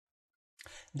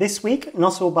This week,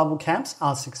 not all bubble camps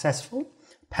are successful.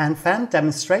 Panfam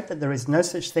demonstrate that there is no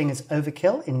such thing as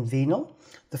overkill in Venal.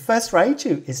 The first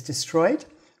Raiju is destroyed.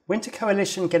 Winter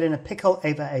Coalition getting a pickle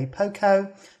over a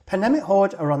POCO. Pandemic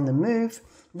Horde are on the move.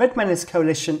 Red Menace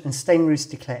Coalition and SainRus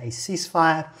declare a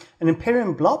ceasefire. An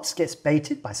Imperium Blops gets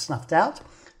baited by Snuffed Out.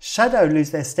 Shadow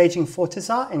lose their staging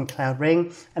Fortizar in Cloud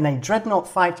Ring. And a dreadnought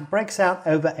fight breaks out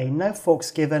over a No Forks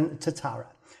Given Tatara.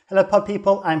 Hello pod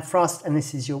people, I'm Frost and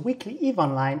this is your weekly EVE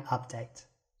Online update.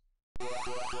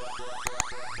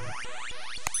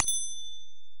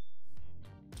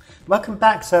 Welcome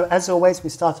back. So as always, we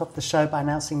start off the show by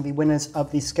announcing the winners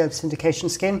of the Scope Syndication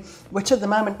skin, which at the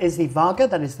moment is the Varga,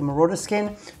 that is the Marauder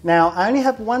skin. Now, I only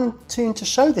have one toon to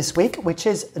show this week, which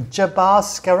is Jabbar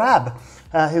Scarab,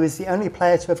 who is the only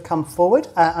player to have come forward.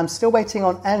 I'm still waiting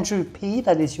on Andrew P,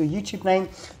 that is your YouTube name,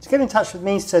 to get in touch with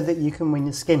me so that you can win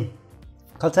your skin.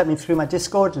 Contact me through my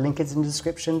Discord, link is in the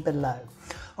description below.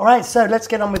 All right, so let's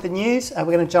get on with the news. We're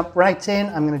going to jump right in.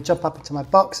 I'm going to jump up into my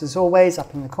box as always,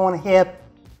 up in the corner here.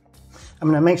 I'm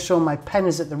going to make sure my pen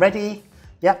is at the ready.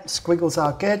 Yep, squiggles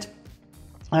are good.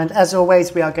 And as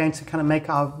always, we are going to kind of make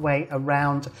our way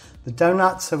around the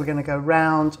donut. So we're going to go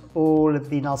around all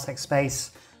of the nullsec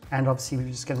space. And obviously we're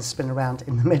just going to spin around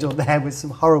in the middle there with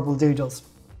some horrible doodles,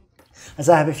 as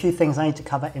I have a few things I need to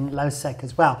cover in low sec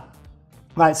as well.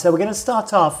 Right, so we're going to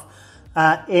start off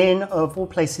in, of all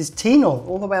places, Tenal,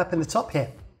 all the way up in the top here.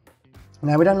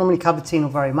 Now, we don't normally cover Tenal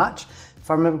very much.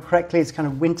 If I remember correctly, it's kind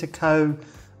of Winter Co.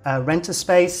 Renter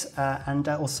space and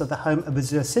also the home of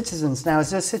Azure Citizens. Now,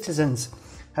 Azure Citizens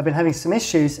have been having some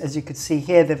issues. As you can see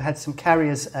here, they've had some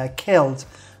carriers killed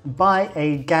by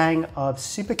a gang of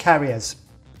super carriers.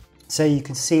 So you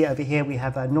can see over here, we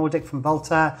have Nordic from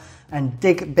Volta and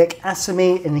Dig Bick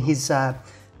Asami in his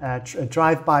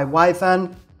drive-by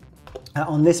Wyvern.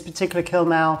 On this particular kill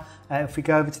now, if we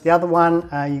go over to the other one,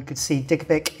 you could see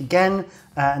Digbick again,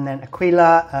 and then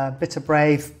Aquila, Bitter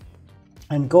Brave,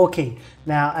 and Gorky.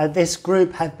 Now, this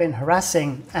group have been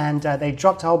harassing, and they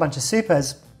dropped a whole bunch of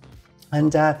supers,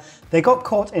 and they got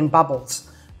caught in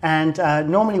bubbles. And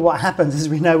normally what happens, as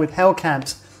we know with hell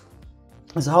camps,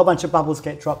 there's a whole bunch of bubbles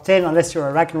get dropped in, unless you're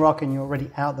a Ragnarok and you're already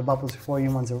out the bubbles before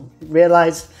you ones are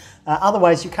realized.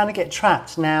 Otherwise, you kind of get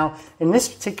trapped. Now, in this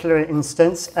particular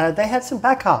instance, they had some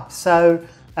backup. So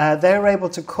they were able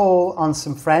to call on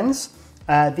some friends.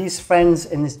 These friends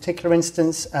in this particular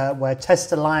instance were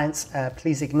Test Alliance,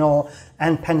 Please Ignore,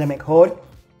 and Pandemic Horde,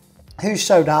 who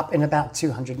showed up in about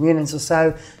 200 units or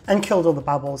so and killed all the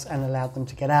bubbles and allowed them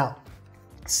to get out.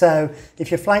 So if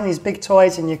you're flying these big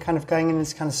toys and you're kind of going in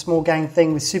this kind of small gang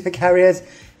thing with super carriers,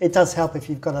 it does help if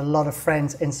you've got a lot of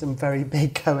friends in some very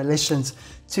big coalitions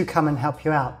to come and help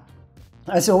you out.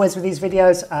 As always with these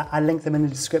videos, I link them in the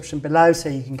description below so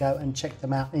you can go and check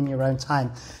them out in your own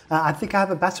time. I think I have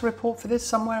a battle report for this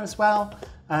somewhere as well.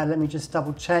 Let me just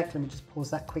double check. Let me just pause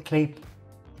that quickly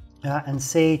and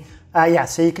see. Yeah,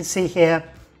 so you can see here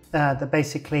that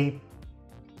basically,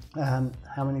 how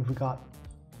many have we got?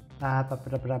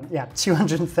 Yeah,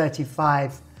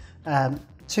 235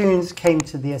 toons came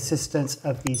to the assistance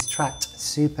of these trapped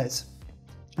supers.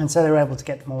 And so they were able to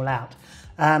get them all out.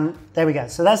 There we go.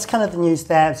 So that's kind of the news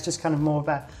there. It's just kind of more of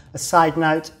a side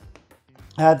note.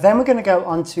 Then we're going to go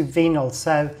on to Venal.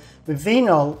 So with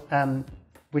Venal,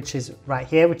 which is right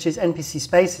here, which is NPC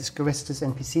space, it's Garista's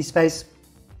NPC space.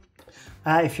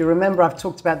 If you remember, I've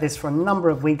talked about this for a number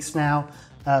of weeks now.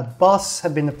 Boss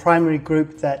have been the primary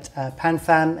group that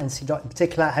Panfam and C-Dot in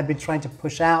particular have been trying to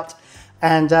push out.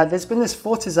 And there's been this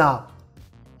Fortizar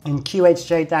in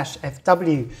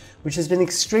QHJ-FW, which has been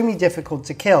extremely difficult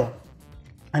to kill.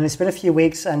 And it's been a few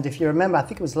weeks, and if you remember, I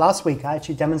think it was last week, I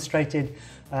actually demonstrated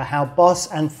how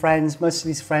Boss and friends, most of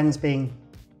these friends being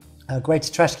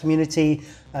Greater Trash Community,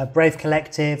 Brave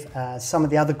Collective, some of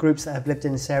the other groups that have lived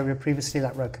in this area previously,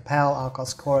 like Rokapel,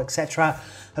 Arcos Core, etc.,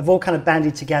 have all kind of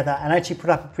banded together and actually put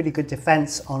up a pretty good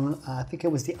defense on, I think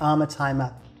it was the armor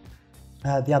timer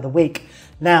the other week.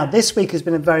 Now, this week has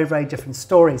been a very, very different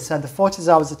story. So the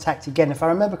Fortizar was attacked again. If I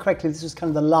remember correctly, this was kind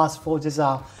of the last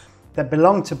Fortizar that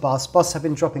belonged to Boss. Boss have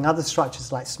been dropping other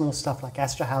structures like small stuff like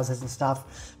Astra houses and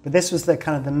stuff, but this was the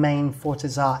kind of the main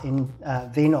Fortizar in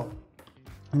Venal.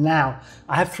 Now,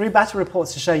 I have 3 battle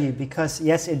reports to show you because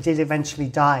yes, it did eventually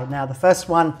die. Now, the first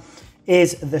one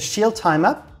is the shield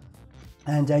timer,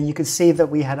 and you can see that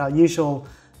we had our usual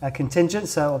contingent.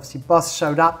 So obviously Boss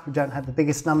showed up, who don't have the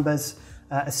biggest numbers,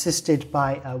 assisted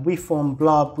by We Form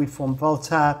Blob, We Form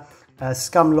Volta,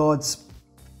 Scumlords,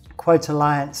 Quote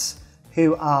Alliance,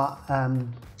 who are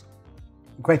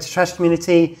Greater Trash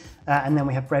Community, and then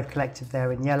we have Brave Collective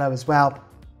there in yellow as well.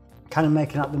 kind of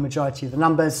making up the majority of the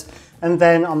numbers. And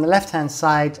then on the left-hand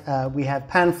side, we have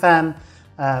Panfam,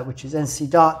 which is NC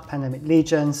Dot, Pandemic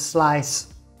Legion,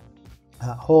 Slice,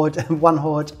 Horde, one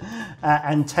Horde,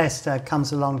 and Test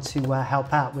comes along to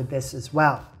help out with this as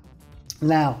well.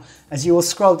 Now, as you will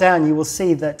scroll down, you will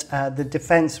see that the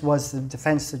defense was the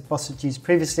defense that Boss had used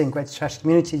previously and Greater Trash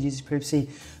Community had used previously,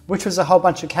 which was a whole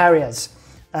bunch of carriers.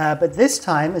 But this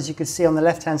time, as you can see on the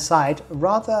left-hand side,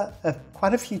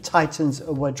 quite a few Titans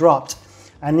were dropped.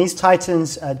 And these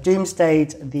Titans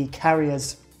doomsdayed the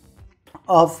carriers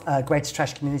of Greater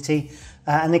Trash Community,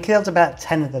 and they killed about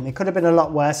 10 of them. It could have been a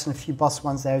lot worse, and a few boss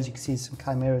ones there, as you can see some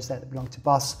chimeras there that belong to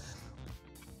boss.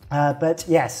 But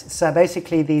yes, so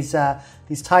basically these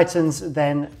Titans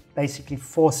then basically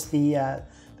forced the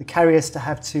carriers to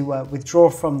have to withdraw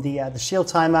from the shield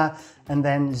timer, and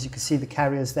then as you can see the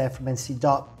carriers there from NC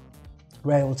Dot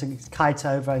were able to kite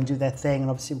over and do their thing, and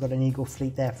obviously we've got an Eagle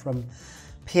fleet there from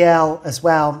PL as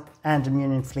well, and a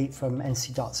Munion fleet from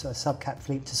NC Dot, so a subcap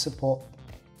fleet to support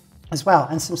as well,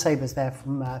 and some sabers there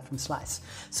from Slice.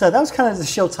 So that was kind of the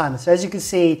shield timer. So as you can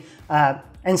see,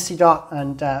 NC Dot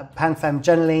and Panfam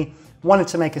generally wanted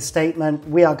to make a statement.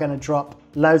 We are going to drop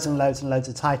loads and loads and loads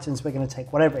of Titans. We're going to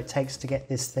take whatever it takes to get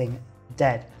this thing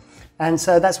dead. And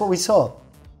so that's what we saw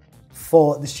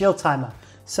for the shield timer.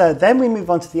 So then we move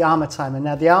on to the armor timer.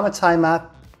 Now the armor timer,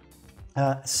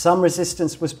 some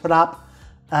resistance was put up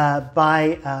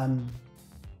by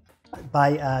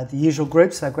the usual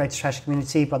groups, so Greater Trash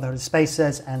Community, Brotherhood of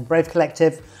Spacers, and Brave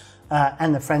Collective,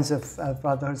 and the Friends of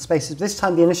Brotherhood of Spacers. This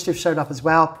time the Initiative showed up as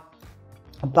well,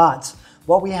 but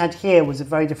what we had here was a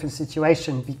very different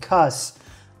situation because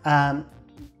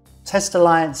Test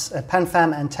Alliance,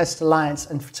 Panfam and Test Alliance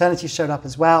and Fraternity showed up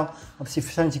as well. Obviously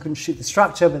Fraternity couldn't shoot the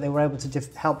structure, but they were able to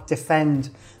help defend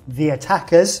the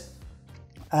attackers.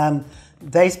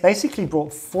 They basically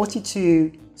brought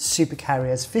 42 super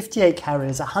carriers, 58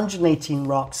 carriers, 118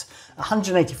 rocks,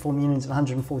 184 munions, and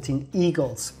 114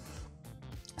 eagles.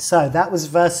 So that was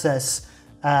versus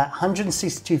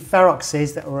 162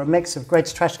 feroxes that were a mix of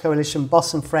Greater Trash Coalition,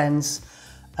 Boss and Friends,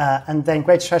 and then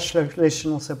Greater Trash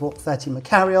Coalition also brought 30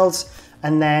 Macarials,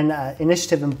 and then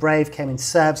Initiative and Brave came in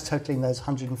Serbs, totaling those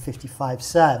 155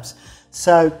 Serbs.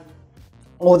 So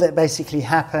all that basically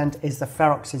happened is the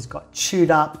feroxes got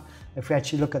chewed up. If we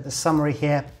actually look at the summary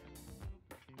here,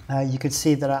 you could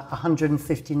see that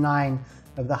 159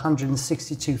 of the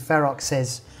 162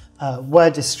 feroxes were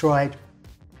destroyed.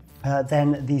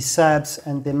 Then the Serbs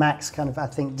and the Max kind of, I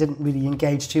think, didn't really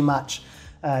engage too much,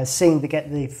 seeing the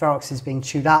feroxes being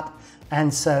chewed up,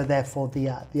 and so therefore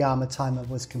the armor timer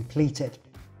was completed.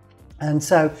 And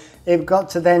so it got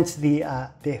to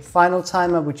the final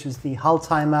timer, which was the hull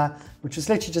timer, which was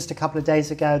literally just a couple of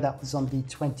days ago. That was on the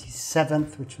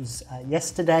 27th, which was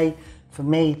yesterday. For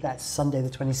me, that's Sunday the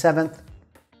 27th.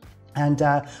 And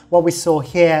what we saw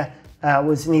here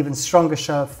was an even stronger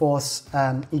show of force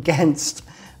against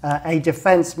a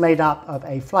defense made up of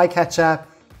a flycatcher,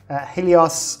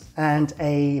 Helios, and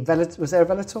a Venator. Was there a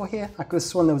Venator here? I could have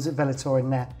sworn there was a Venator in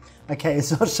there. Okay,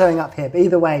 it's not showing up here, but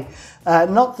either way,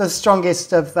 not the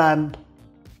strongest of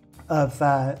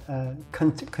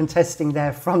contesting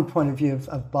there from point of view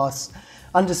of Boss.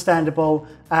 Understandable,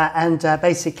 and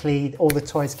basically all the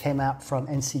toys came out from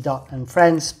NC Dot and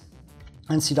Friends,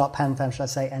 NC Dot Panfam, should I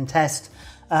say, and Test.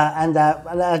 And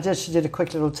I just did a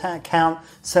quick little count.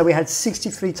 So we had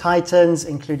 63 Titans,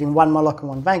 including 1 Moloch and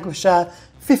 1 Vanquisher,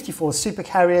 54 Super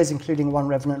Carriers, including 1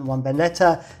 Revenant and 1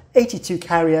 Vendetta, 82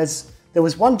 Carriers. There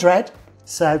was 1 Dread.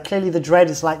 So clearly the Dread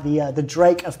is like the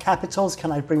Drake of capitals.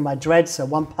 Can I bring my Dread? So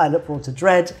 1 pilot brought a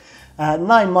Dread.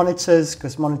 9 Monitors,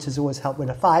 because Monitors always help win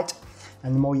a fight.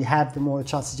 And the more you have, the more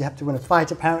chances you have to win a fight,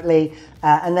 apparently.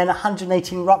 And then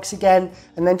 118 rocks again.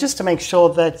 And then just to make sure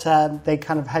that they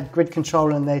kind of had grid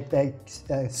control and they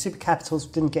super capitals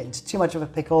didn't get into too much of a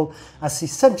pickle, I see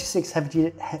 76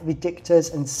 heavy dictors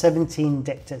and 17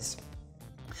 dictors.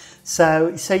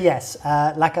 So yes,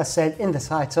 like I said in the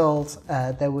titles,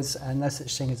 there was no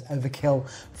such thing as overkill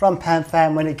from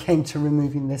Panfam when it came to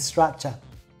removing this structure.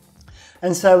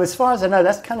 And so as far as I know,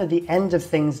 that's kind of the end of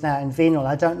things now in Venal.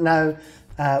 I don't know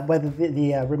whether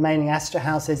the remaining Astra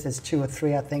houses, there's 2 or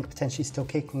 3, I think, potentially still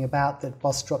kicking about that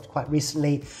Boss dropped quite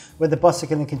recently, whether Boss are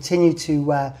going to continue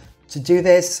to do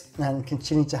this and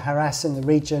continue to harass in the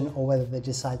region, or whether they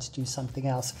decide to do something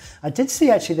else. I did see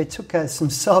actually they took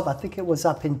some sub, I think it was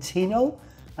up in Tino.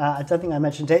 I don't think I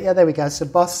mentioned it. Yeah, there we go. So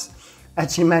Boss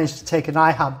actually managed to take an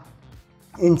iHub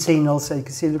in Tino, so you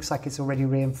can see it looks like it's already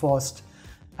reinforced.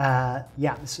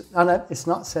 Yeah, oh no, it's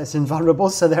not, so it's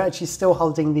invulnerable, so they're actually still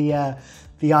holding the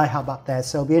iHub up there,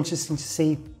 so it'll be interesting to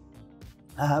see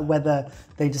whether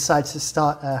they decide to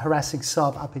start harassing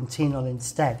Sob up in Tenal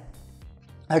instead.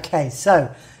 Okay,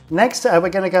 so next we're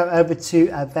going to go over to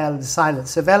Veil of the Silent.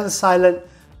 So Veil of the Silent,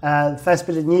 the first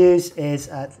bit of news is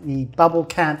the bubble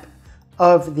camp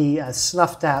of the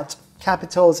snuffed out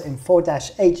capitals in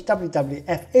 4-H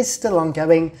WWF is still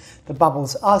ongoing. The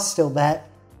bubbles are still there.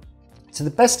 To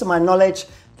the best of my knowledge,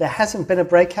 there hasn't been a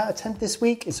breakout attempt this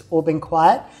week. It's all been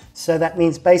quiet. So that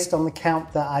means based on the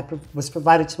count that was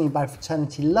provided to me by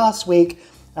Fraternity last week,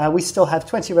 we still have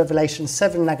 20 Revelations,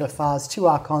 7 Naglafars, 2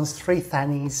 Archons, 3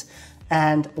 Thanis,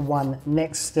 and 1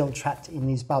 Nyx still trapped in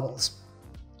these bubbles.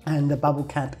 And the bubble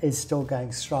camp is still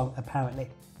going strong, apparently.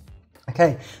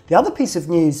 Okay, the other piece of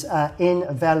news in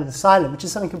Veil of the Silent, which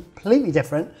is something completely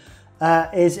different,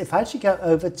 is if I actually go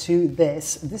over to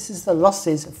this is the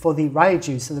losses for the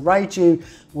Raiju. So the Raiju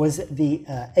was the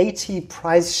AT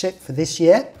prize ship for this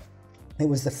year. It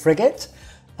was the frigate.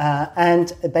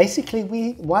 And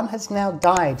basically one has now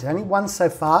died, only one so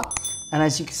far. And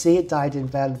as you can see, it died in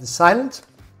Veil of the Silent.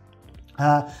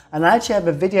 And I actually have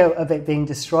a video of it being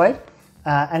destroyed.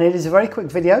 And it is a very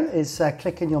quick video. It's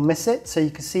click and you'll miss it. So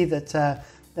you can see that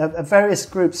various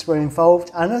groups were involved.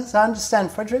 And as I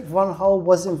understand, Frederick von Hole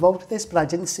was involved with this, but I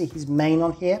didn't see his main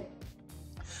on here.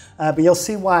 But you'll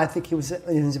see why I think he was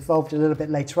involved a little bit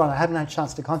later on. I haven't had a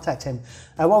chance to contact him.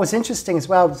 What was interesting as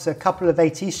well was a couple of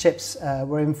AT ships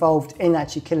were involved in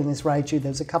actually killing this Raiju.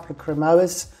 There was a couple of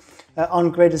Kremoas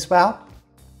on grid as well.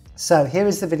 So here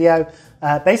is the video.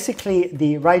 Basically,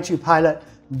 the Raiju pilot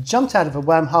jumped out of a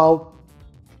wormhole.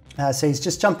 So he's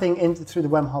just jumping through the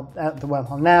wormhole, out the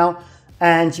wormhole now.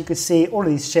 And you could see all of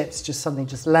these ships just suddenly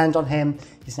just land on him.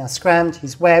 He's now scrammed,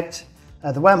 he's webbed.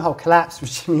 The wormhole collapsed,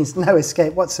 which means no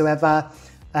escape whatsoever.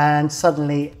 And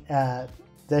suddenly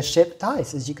the ship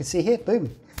dies, as you can see here,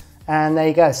 boom. And there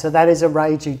you go. So that is a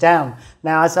Raiju down.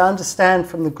 Now, as I understand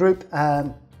from the group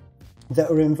that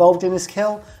were involved in this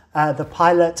kill, the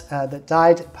pilot that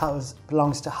died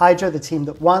belongs to Hydra, the team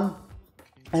that won.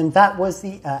 And that was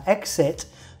the exit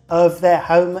of their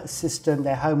home system,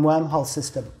 their home wormhole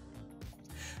system.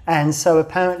 And so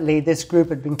apparently this group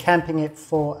had been camping it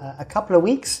for a couple of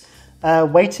weeks,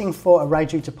 waiting for a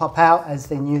Raiju to pop out, as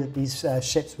they knew that these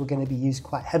ships were going to be used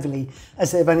quite heavily,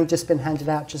 as they've only just been handed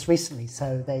out just recently.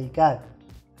 So there you go.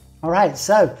 All right,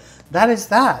 so that is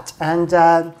that.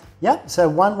 And yeah, so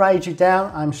one Raiju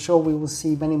down. I'm sure we will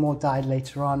see many more die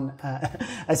later on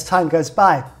as time goes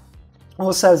by.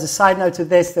 Also, as a side note of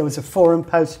this, there was a forum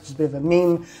post, which is a bit of a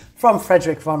meme, from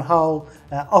Frederick von Hole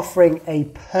offering a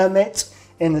permit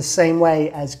in the same way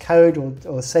as Code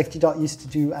or Safety Dot used to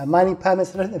do mining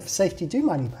permits. I don't know if Safety do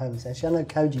mining permits, actually. I know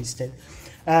Code used to.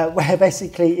 Where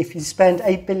basically, if you spend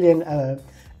 8 billion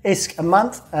ISK a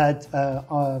month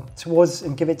towards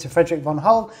and give it to Frederick von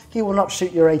Hole, he will not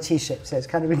shoot your AT ship. So it's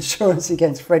kind of insurance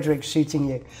against Frederick shooting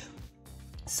you.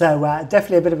 So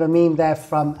definitely a bit of a meme there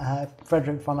from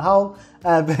Frederick von Hole,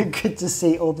 but good to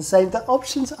see all the same. The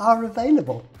options are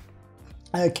available.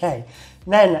 Okay,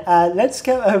 then let's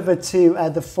go over to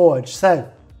the Forge. So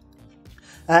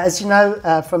as you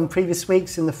know from previous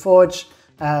weeks in the Forge,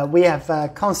 we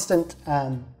have constant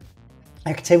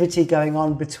activity going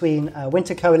on between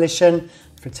Winter Coalition,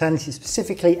 Fraternity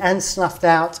specifically, and Snuffed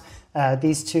Out.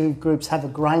 These two groups have a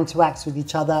grind to axe with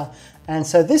each other. And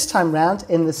so this time round,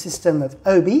 in the system of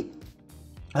Obi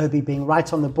being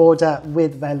right on the border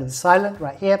with Veil of the Silent,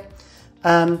 right here,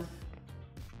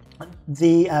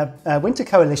 the Winter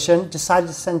Coalition decided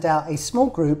to send out a small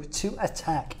group to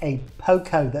attack a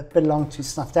POCO that belonged to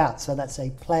Snuffed Out. So that's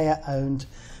a player-owned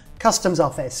customs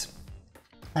office.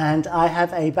 And I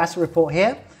have a battle report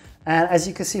here. And as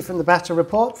you can see from the battle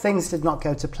report, things did not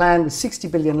go to plan, with 60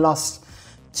 billion lost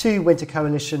to Winter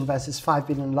Coalition versus 5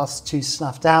 billion lost to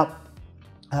Snuffed Out.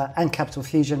 And Capital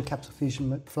Fusion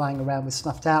flying around with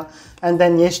Snuffed Out. And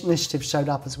then the initiative showed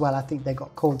up as well. I think they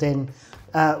got called in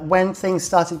when things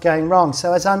started going wrong.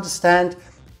 So as I understand,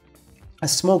 a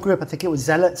small group, I think it was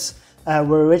Zealots,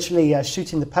 were originally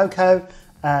shooting the POCO.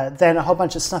 Then a whole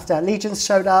bunch of Snuffed Out legions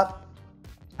showed up.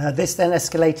 This then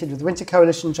escalated with Winter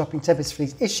Coalition dropping Tempest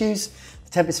Fleet issues.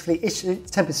 The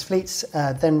Tempest Fleets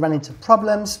then ran into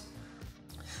problems.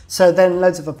 So then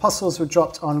loads of Apostles were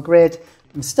dropped on grid.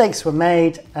 Mistakes were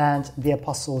made, and the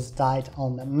Apostles died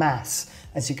en masse,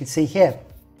 as you can see here.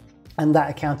 And that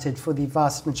accounted for the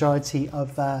vast majority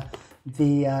of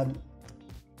the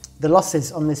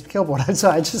losses on this kill board. I'm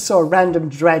sorry, I just saw a random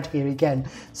dread here again.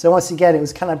 So once again, it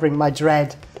was kind of bring my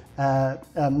dread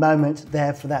moment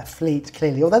there for that fleet,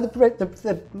 clearly. Although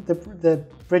the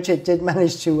Bridget did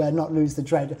manage to not lose the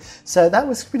dread. So that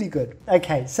was pretty good.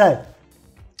 Okay, so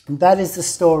And that is the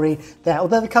story there.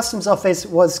 Although the customs office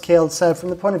was killed, so from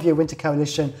the point of view of Winter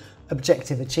Coalition,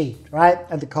 objective achieved, right?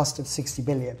 At the cost of 60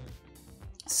 billion.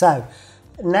 So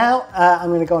now I'm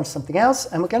going to go on to something else,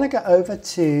 and we're going to go over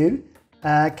to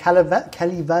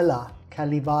Kalevala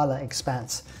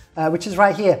Expanse, which is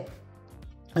right here.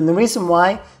 And the reason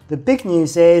why, the big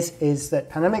news is that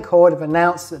Pandemic Horde have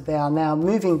announced that they are now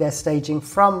moving their staging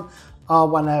from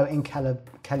R10 in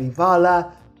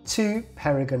Kalevala to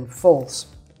Peregrine Falls.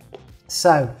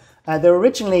 So they're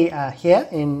originally here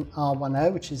in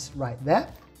R10, which is right there.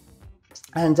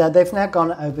 And they've now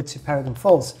gone over to Peregrine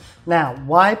Falls. Now,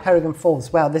 why Peregrine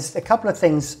Falls? Well, there's a couple of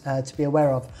things to be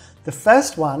aware of. The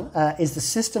first one is the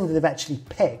system that they've actually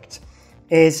picked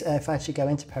is, if I actually go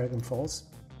into Peregrine Falls,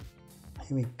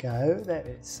 here we go, there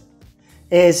it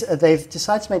is they've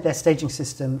decided to make their staging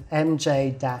system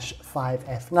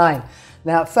MJ-5F9.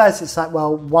 Now, at first it's like,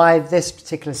 well, why this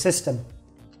particular system?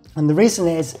 And the reason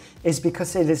is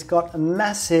because it has got a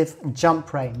massive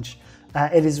jump range.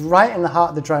 It is right in the heart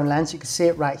of the drone lands. You can see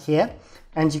it right here.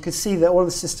 And you can see that all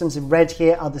the systems in red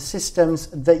here are the systems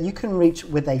that you can reach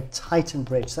with a Titan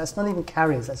bridge. So that's not even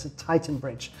carriers, that's a Titan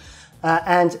bridge.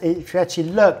 And if you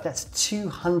actually look, that's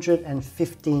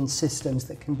 215 systems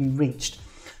that can be reached.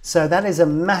 So that is a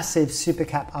massive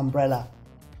supercap umbrella.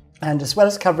 And as well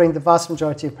as covering the vast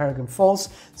majority of Peregrine Falls,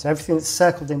 so everything that's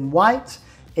circled in white,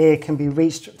 it can be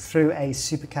reached through a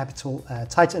supercapital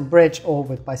Titan bridge or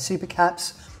by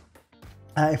supercaps.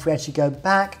 If we actually go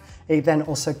back, it then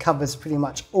also covers pretty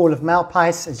much all of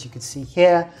Malpais, as you can see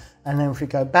here. And then if we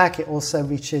go back, it also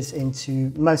reaches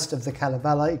into most of the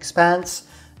Kalevala Expanse.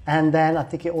 And then I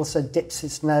think it also dips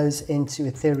its nose into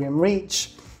Ethereum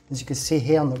Reach. As you can see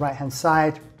here on the right-hand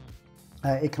side,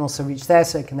 it can also reach there,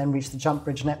 so it can then reach the Jump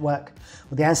Bridge network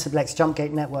or the Ansiblex Jump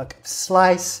Gate network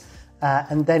Slice.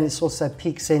 And then it also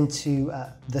peeks into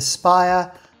the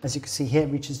Spire. As you can see here,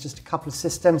 it reaches just a couple of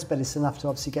systems, but it's enough to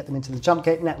obviously get them into the Jump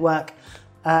Gate network.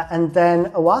 And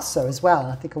then Owasso as well.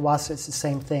 And I think Owasso, it's the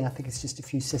same thing. I think it's just a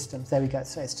few systems. There we go.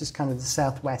 So it's just kind of the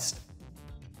southwest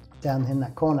down in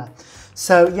that corner.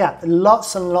 So yeah,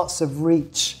 lots and lots of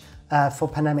reach for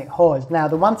Pandemic Horde. Now,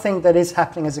 the one thing that is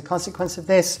happening as a consequence of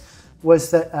this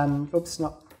was that, oops,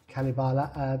 not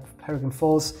Kalevala, Peregrine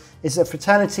Falls, is that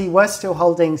Fraternity was still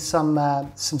holding some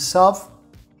SOV.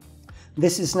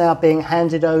 This is now being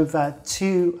handed over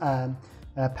to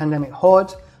Pandemic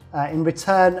Horde. In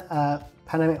return,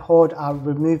 Pandemic Horde are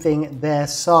removing their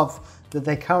SOV that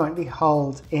they currently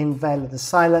hold in Veil of the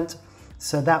Silent.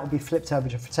 So that will be flipped over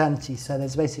to Fraternity. So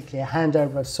there's basically a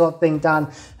handover of SOV being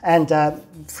done, and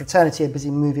Fraternity are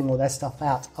busy moving all their stuff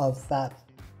out of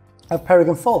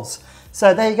Peregrine Falls.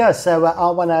 So there you go. So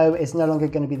R10 is no longer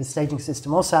going to be the staging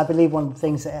system. Also, I believe one of the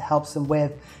things that it helps them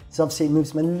with is obviously it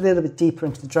moves them a little bit deeper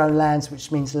into the drone lands,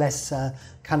 which means less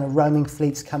kind of roaming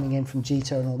fleets coming in from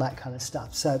Jita and all that kind of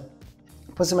stuff. So it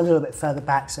puts them a little bit further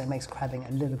back, so it makes crabbing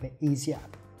a little bit easier.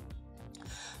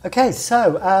 Okay,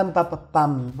 so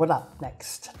what up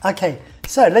next? Okay,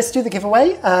 so let's do the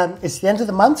giveaway. It's the end of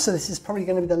the month, so this is probably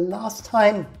going to be the last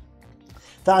time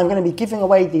that I'm going to be giving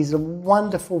away these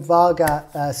wonderful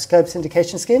Varga scope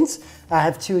syndication skins. I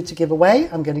have 2 to give away.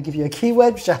 I'm going to give you a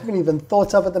keyword, which I haven't even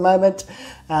thought of at the moment.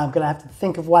 I'm going to have to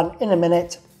think of one in a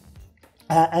minute.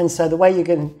 And so the way you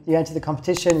enter the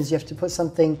competition is you have to put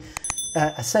something,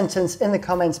 a sentence in the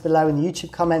comments below, in the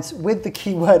YouTube comments, with the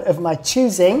keyword of my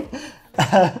choosing.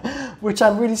 Which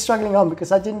I'm really struggling on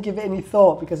because I didn't give it any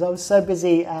thought because I was so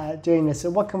busy doing this. So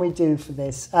what can we do for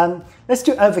this? Let's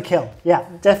do overkill. Yeah,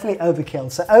 definitely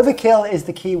overkill. So overkill is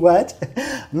the keyword.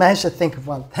 Managed to think of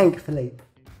one, thankfully.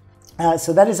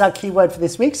 So that is our keyword for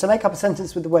this week. So make up a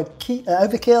sentence with the word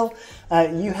overkill.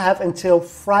 You have until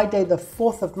Friday the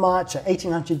 4th of March at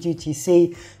 1800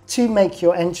 UTC to make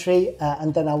your entry,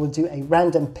 and then I will do a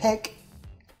random pick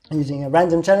using a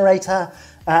random generator.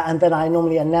 And then I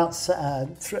normally announce,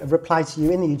 reply to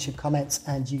you in the YouTube comments,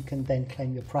 and you can then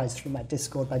claim your prize through my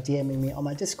Discord by DMing me on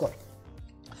my Discord.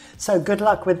 So good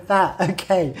luck with that.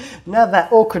 Okay, now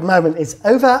that awkward moment is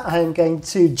over, I am going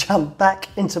to jump back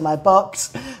into my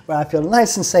box where I feel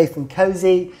nice and safe and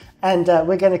cozy, and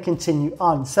we're going to continue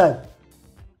on. So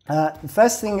the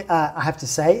first thing I have to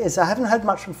say is I haven't heard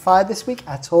much from Fire this week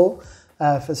at all.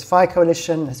 For Fire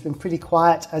Coalition has been pretty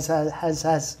quiet, as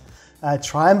has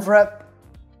Triumvirate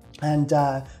and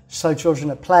So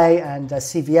Children at Play and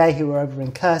CVA, who are over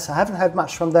in Curse. I haven't heard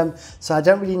much from them, so I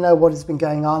don't really know what has been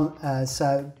going on.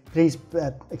 So please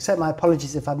accept my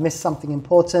apologies if I missed something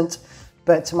important.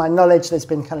 But to my knowledge, there's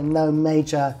been kind of no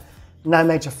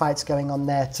major fights going on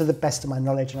there, to the best of my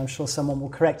knowledge, and I'm sure someone will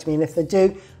correct me. And if they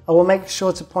do, I will make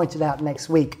sure to point it out next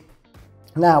week.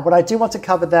 Now, what I do want to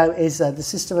cover, though, is the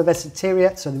system of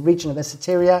Esoteria, so the region of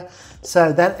Esoteria.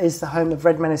 So that is the home of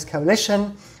Red Menace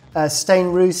Coalition,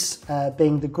 SainRus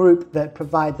being the group that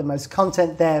provide the most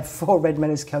content there for Red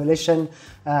Menace Coalition,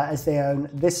 as they own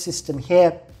this system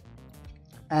here,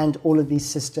 and all of these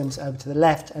systems over to the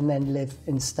left, and then live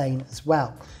in Stain as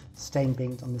well. Stain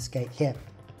being on this gate here.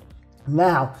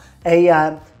 Now,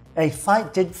 a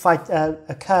fight did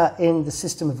occur in the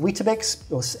system of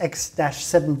Weetabix, or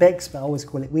X-7Bix, but I always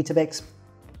call it Weetabix.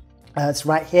 It's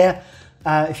right here.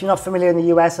 If you're not familiar in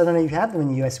the US, I don't know if you have them in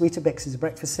the US, Weetabix is a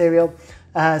breakfast cereal.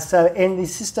 So in the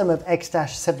system of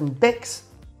X-7Bix,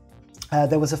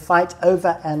 there was a fight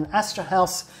over an Astra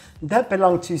House that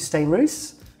belonged to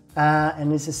SainRus.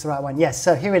 And is this the right one? Yes,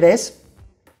 so here it is.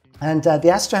 And the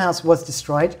Astra House was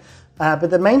destroyed. But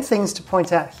the main things to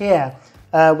point out here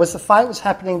was the fight was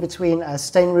happening between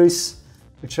SainRus,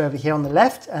 which are over here on the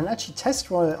left, and actually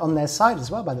Tesla on their side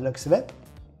as well by the looks of it.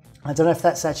 I don't know if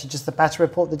that's actually just the battle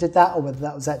report that did that, or whether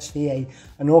that was actually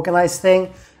an organized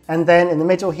thing. And then in the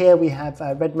middle here we have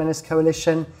Red Menace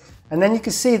Coalition. And then you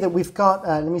can see that we've got,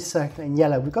 let me circle it in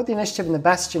yellow, we've got the Initiative and the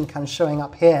Bastion kind of showing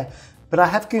up here, but I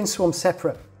have Goon Swarm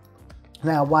separate.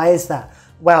 Now, why is that?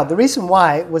 Well, the reason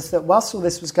why was that whilst all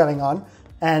this was going on,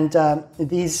 and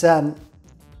these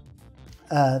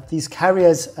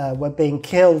carriers were being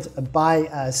killed by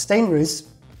SainRus,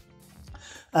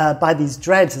 by these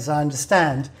dreads, as I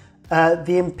understand,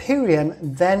 the Imperium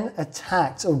then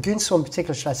attacked, or Goon Swarm in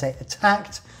particular, should I say,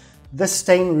 attacked the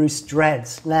SainRus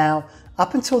dreads. Now,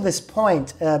 up until this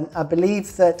point, I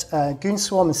believe that Goon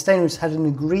Swarm and SainRus had an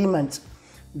agreement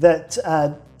that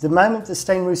the moment the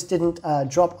SainRus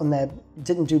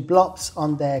didn't do blops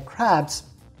on their crabs,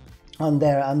 on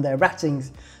their ratting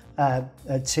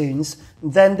tunes,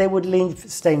 then they would leave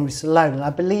SainRus alone. And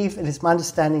I believe it is my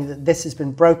understanding that this has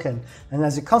been broken. And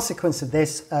as a consequence of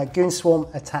this, Goon Swarm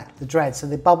attacked the dreads. So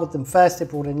they bubbled them first. They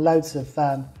brought in loads of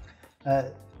sabers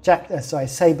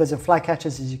and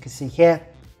flycatchers, as you can see here.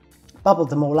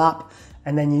 Bubbled them all up,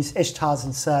 and then used Ishtars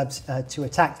and Serbs to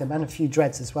attack them, and a few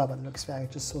dreads as well. But it looks like I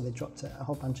just saw they dropped a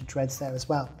whole bunch of dreads there as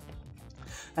well.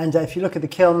 And if you look at the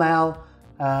kill mal,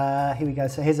 here we go.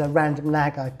 So here's a random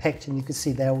lag I picked, and you can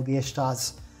see there all the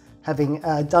Ishtars having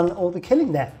done all the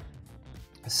killing there.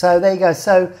 So there you go.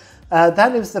 So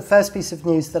that was the first piece of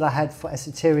news that I had for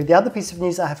Esoteria. The other piece of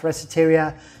news I have for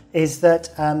Esoteria is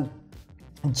that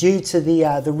due to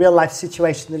the real life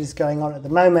situation that is going on at the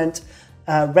moment,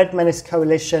 Red Menace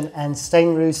Coalition and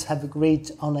SainRus have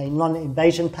agreed on a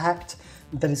non-invasion pact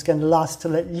that is going to last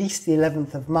till at least the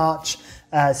 11th of March.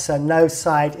 So no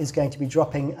side is going to be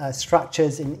dropping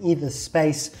structures in either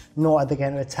space, nor are they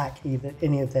going to attack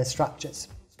any of their structures.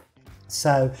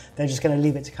 So they're just going to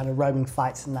leave it to kind of roaming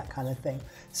fights and that kind of thing.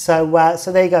 So,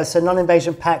 so there you go. So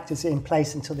non-invasion pact is in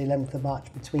place until the 11th of March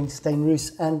between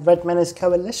SainRus and Red Menace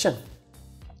Coalition.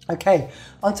 Okay,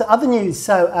 on to other news.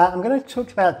 So I'm going to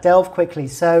talk about Delve quickly.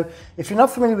 So if you're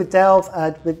not familiar with Delve,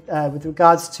 with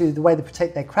regards to the way they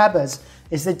protect their crabbers,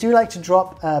 is they do like to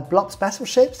drop Blops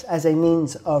battleships as a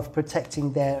means of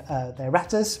protecting their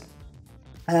ratters.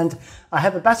 And I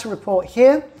have a battle report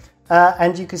here,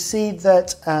 and you can see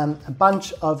that a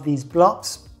bunch of these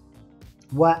Blops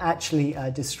were actually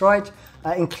destroyed,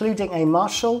 including a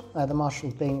Marshal, the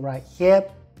Marshal being right here,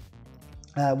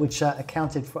 which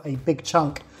accounted for a big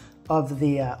chunk of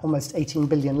the almost 18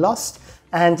 billion lost.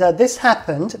 And this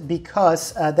happened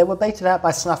because they were baited out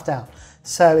by Snuffed Out.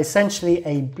 So essentially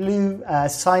a blue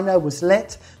cyno was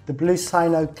lit. The blue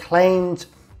cyno claimed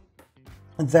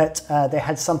that they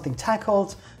had something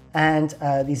tackled, and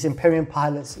these Imperium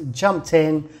pilots jumped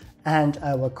in and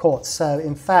were caught. So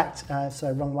in fact,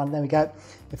 sorry, wrong one, there we go.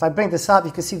 If I bring this up,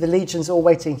 you can see the legions all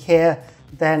waiting here.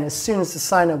 Then as soon as the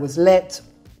cyno was lit,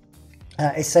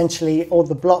 essentially all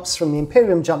the Blops from the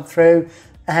Imperium jumped through,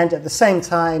 and at the same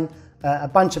time a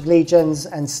bunch of legions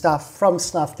and stuff from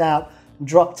Snuffed Out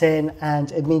dropped in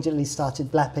and immediately started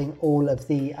blapping all of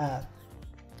the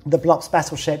Blops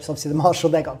battleships. Obviously the Marshal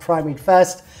there got primaried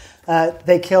first.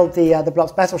 They killed the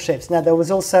Blops battleships. Now there was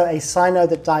also a cyno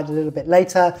that died a little bit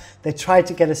later. They tried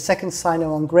to get a second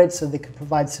cyno on grid so they could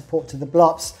provide support to the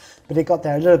Blops, but it got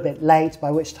there a little bit late, by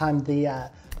which time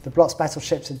the Blops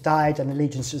battleships had died, and the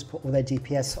legions just put all their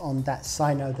DPS on that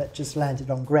cyno that just landed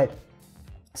on grid.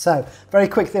 So very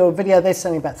quick little video. This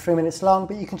only about 3 minutes long,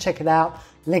 but you can check it out.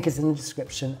 Link is in the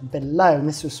description below. And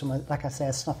this was from, like I say,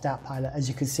 a Snuffed Out pilot, as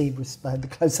you can see with the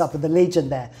close-up of the Legion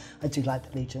there. I do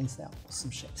like the Legions, they're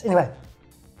awesome ships. Anyway,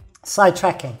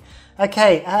 sidetracking.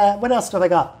 Okay, what else have I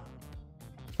got?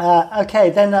 Okay,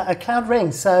 then a Cloud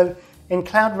Ring. So in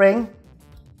Cloud Ring,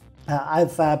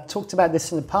 I've talked about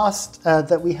this in the past,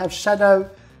 that we have Shadow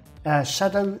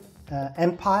Shadow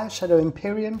Empire, Shadow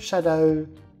Imperium, Shadow,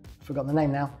 I've forgotten the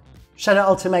name now, Shadow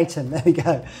Ultimatum, there we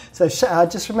go. So I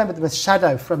just remember them as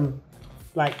Shadow from,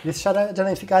 like this Shadow, I don't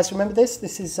know if you guys remember this.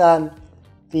 This is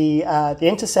the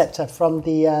Interceptor from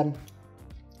the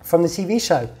TV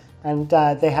show, and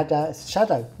they had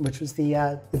Shadow, which was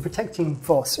the protecting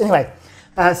force. Anyway,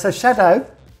 so Shadow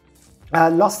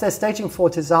lost their staging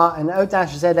Fortizar and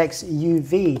O-ZX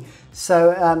UV.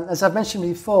 So as I've mentioned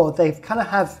before, they kind of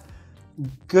have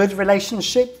good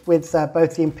relationship with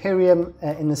both the Imperium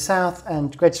in the south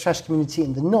and Greater Trash Community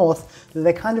in the north, that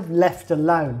they're kind of left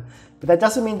alone. But that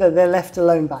doesn't mean that they're left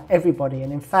alone by everybody.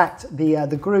 And in fact,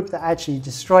 the group that actually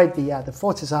destroyed the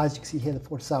Fortizar, as you can see here, the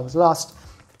Fortizar was lost,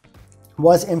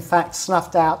 was in fact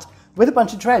snuffed out with a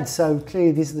bunch of dreads. So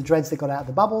clearly these are the dreads they got out of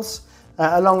the bubbles,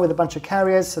 along with a bunch of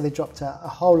carriers. So they dropped a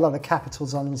whole lot of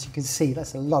capitals on, as you can see.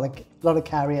 That's a lot of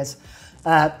carriers.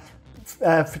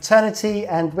 Fraternity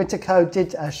and Winter Code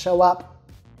did show up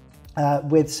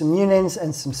with some Unins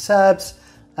and some Serbs,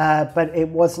 but it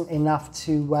wasn't enough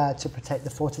to protect the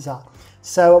Fortizar.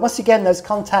 So once again, those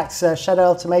contacts, Shadow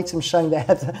Ultimatum showing they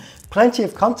had plenty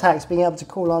of contacts, being able to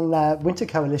call on Winter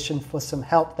Coalition for some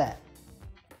help there.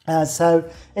 So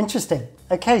interesting.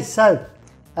 Okay, so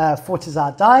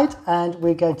Fortizar died, and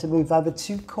we're going to move over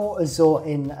to Core Azor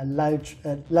in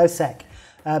low sec,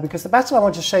 because the battle I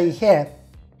want to show you here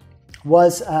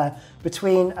was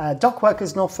between Dock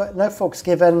Workers, No Forks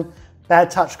Given,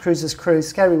 Bad Touch Cruisers Crew,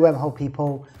 Scary Wormhole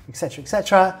People, etc.,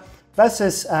 etc.,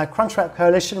 versus Crunchwrap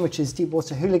Coalition, which is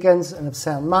Deepwater Hooligans and of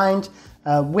Sound Mind,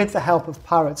 with the help of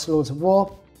Pirates, Lords of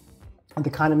War, and the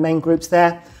kind of main groups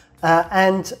there.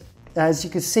 And as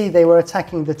you can see, they were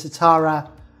attacking the Tatara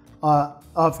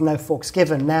of No Forks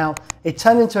Given. Now, it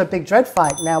turned into a big dread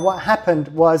fight. Now, what happened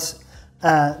was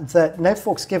that No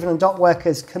Forks Given and Dock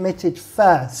Workers committed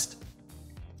first,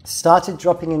 started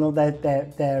dropping in all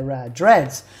their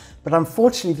dreads, but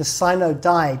unfortunately the cyno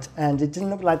died, and it didn't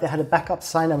look like they had a backup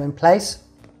cyno in place,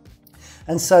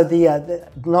 and so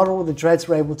not all the dreads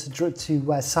were able to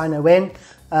cyno in.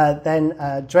 Then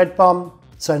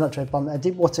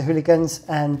Deepwater Hooligans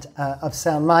and of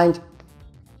Sound Mind,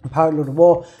 Pirate Lord of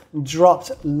War,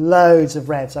 dropped loads of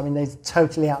revs. I mean, they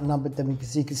totally outnumbered them,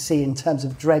 because you can see in terms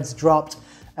of dreads dropped.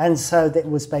 And so that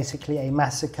was basically a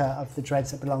massacre of the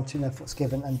dreads that belonged to No Forks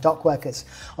Given and Dock Workers.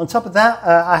 On top of that,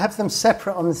 I have them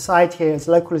separate on the side here as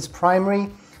local as primary.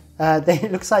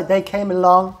 It looks like they came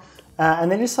along and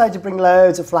they decided to bring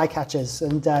loads of flycatchers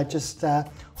and just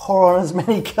whore on as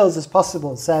many kills as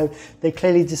possible. So they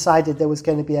clearly decided there was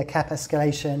going to be a cap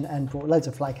escalation and brought loads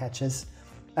of flycatchers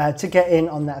to get in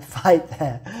on that fight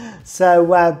there.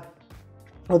 So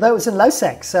although it was in low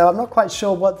sec, so I'm not quite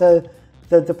sure what the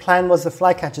plan was, the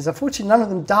flycatchers. Unfortunately, none of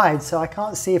them died, so I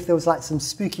can't see if there was like some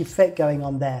spooky fit going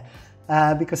on there,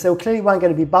 because they clearly weren't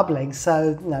going to be bubbling.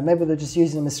 So maybe they're just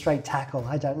using them as straight tackle.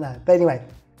 I don't know. But anyway,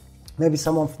 maybe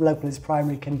someone from local is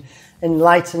primary can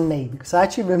enlighten me, because I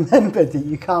actually remembered that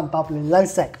you can't bubble in low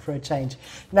sec for a change.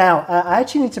 Now, I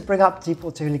actually need to bring up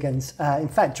Deepwater Hooligans. In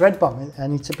fact, Dread Bomb I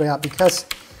need to bring up, because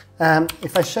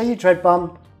if I show you Dread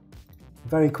Bomb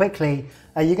very quickly,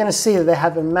 you're going to see that they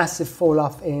have a massive fall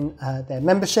off in their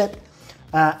membership.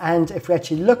 And if we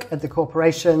actually look at the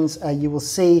corporations, you will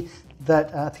see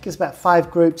that I think it's about 5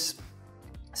 groups,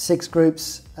 6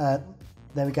 groups.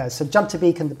 There we go. So Jump to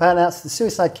Beacon, the Burnouts, the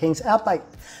Suicide Kings, Outback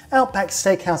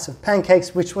Steakhouse of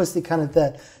Pancakes, which was the kind of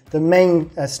the main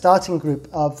starting group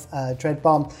of Dread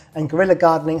Bomb, and Guerrilla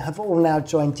Gardening have all now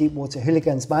joined Deepwater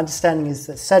Hooligans. My understanding is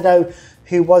that Sedo,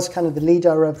 who was kind of the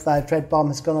leader of Dread Bomb,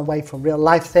 has gone away for real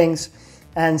life things.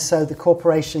 And so the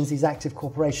corporations, these active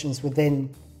corporations within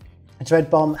Dread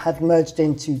Bomb, have merged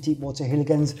into Deepwater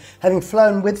Hooligans, having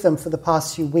flown with them for the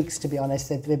past few weeks, to be honest.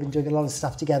 They've been doing a lot of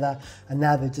stuff together, and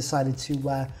now they've decided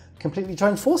to completely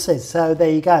join forces. So there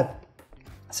you go.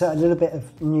 So a little bit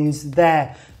of news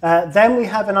there. Then we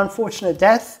have an unfortunate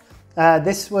death.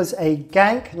 This was a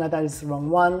gank. No, that is the wrong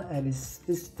one. It is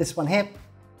this one here.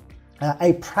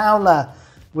 A Prowler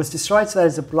was destroyed, so that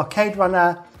is a blockade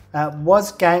runner.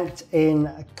 Was ganked in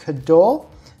Kador,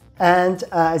 and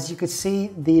as you could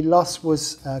see, the loss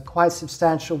was quite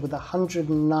substantial, with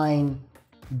 109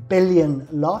 billion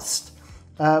lost,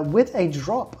 with a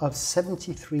drop of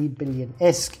 73 billion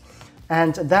ISK.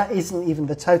 And that isn't even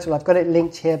the total. I've got it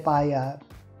linked here by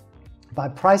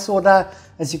price order.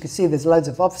 As you can see, there's loads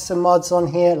of officer mods on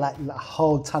here, like a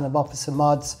whole ton of officer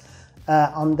mods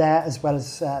on there, as well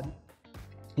as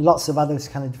lots of others,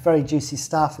 kind of very juicy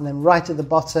stuff. And then right at the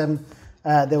bottom,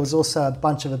 there was also a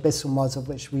bunch of abyssal mods, of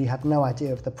which we have no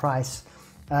idea of the price.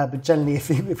 But generally, if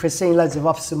we're seeing loads of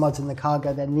officer mods in the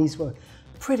cargo, then these were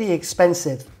pretty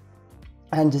expensive.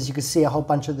 And as you can see, a whole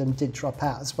bunch of them did drop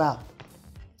out as well.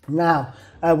 Now,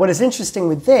 what is interesting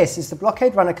with this is the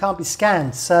blockade runner can't be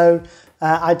scanned. So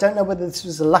I don't know whether this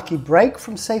was a lucky break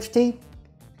from safety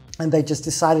and they just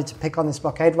decided to pick on this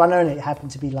blockade runner and it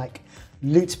happened to be like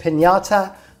loot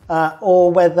pinata,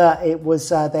 or whether it was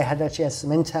they had actually had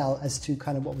some intel as to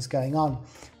kind of what was going on.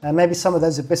 Maybe some of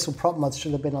those abyssal prop mods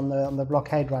should have been on the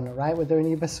blockade runner, right? Were there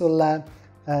any abyssal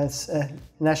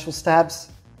national stabs?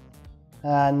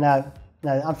 No.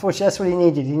 No, unfortunately, that's what he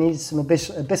needed. He needed some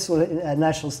abyssal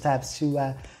national stabs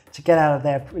to get out of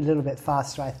there a little bit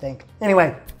faster, I think.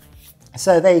 Anyway,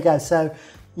 so there you go. So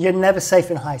you're never safe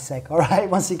in high sec, all right?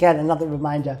 Once again, another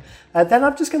reminder. Then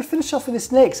I'm just going to finish off with this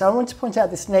Nyx. I want to point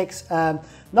out this Nyx,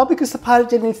 not because the pilot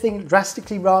did anything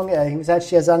drastically wrong. He was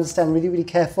actually, as I understand, really, really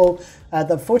careful.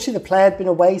 Unfortunately, the player had been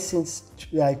away since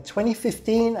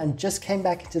 2015 and just came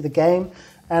back into the game.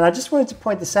 And I just wanted to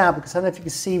point this out because I don't know if you can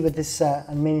see with this, I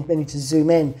may need to zoom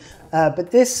in,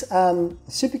 but this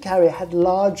supercarrier had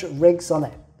large rigs on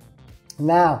it.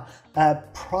 Now,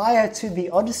 prior to the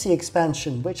Odyssey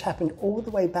expansion, which happened all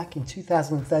the way back in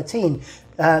 2013,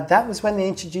 that was when they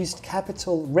introduced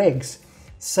capital rigs.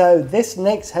 So this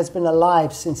Nyx has been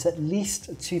alive since at least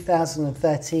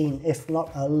 2013, if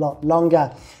not a lot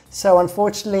longer. So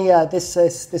unfortunately,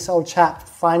 this old chap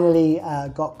finally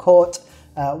got caught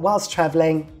whilst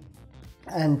traveling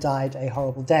and died a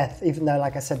horrible death, even though,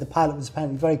 like I said, the pilot was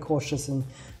apparently very cautious and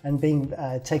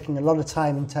taking a lot of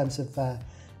time in terms of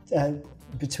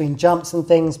between jumps and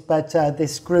things. But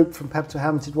this group from Perpetual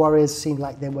Helmeted Warriors seemed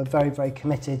like they were very, very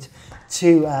committed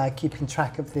to keeping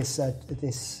track of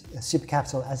this super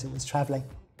capital as it was traveling.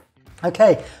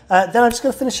 Okay, then I'm just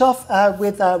going to finish off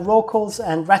with raw calls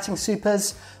and ratting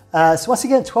supers. So once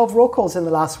again, 12 raw calls in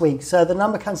the last week. So the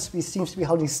number seems to be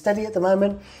holding steady at the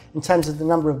moment in terms of the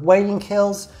number of whaling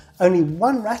kills. Only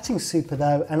one ratting super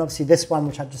though, and obviously this one,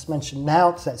 which I've just mentioned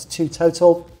now, so that's 2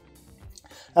 total,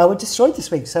 were destroyed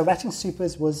this week. So ratting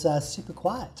supers was super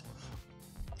quiet.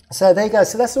 So there you go.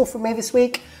 So that's all from me this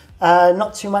week.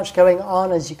 Not too much going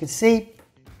on, as you can see,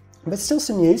 but still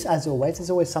some news, as always. There's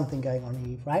always something going on,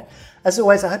 Eve, right? As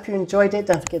always, I hope you enjoyed it.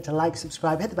 Don't forget to like,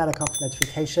 subscribe, hit the bell icon for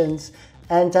notifications.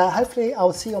 And hopefully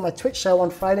I'll see you on my Twitch show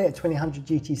on Friday at 2000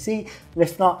 UTC. And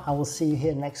if not, I will see you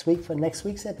here next week for next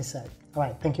week's episode. All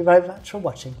right, thank you very much for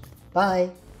watching. Bye.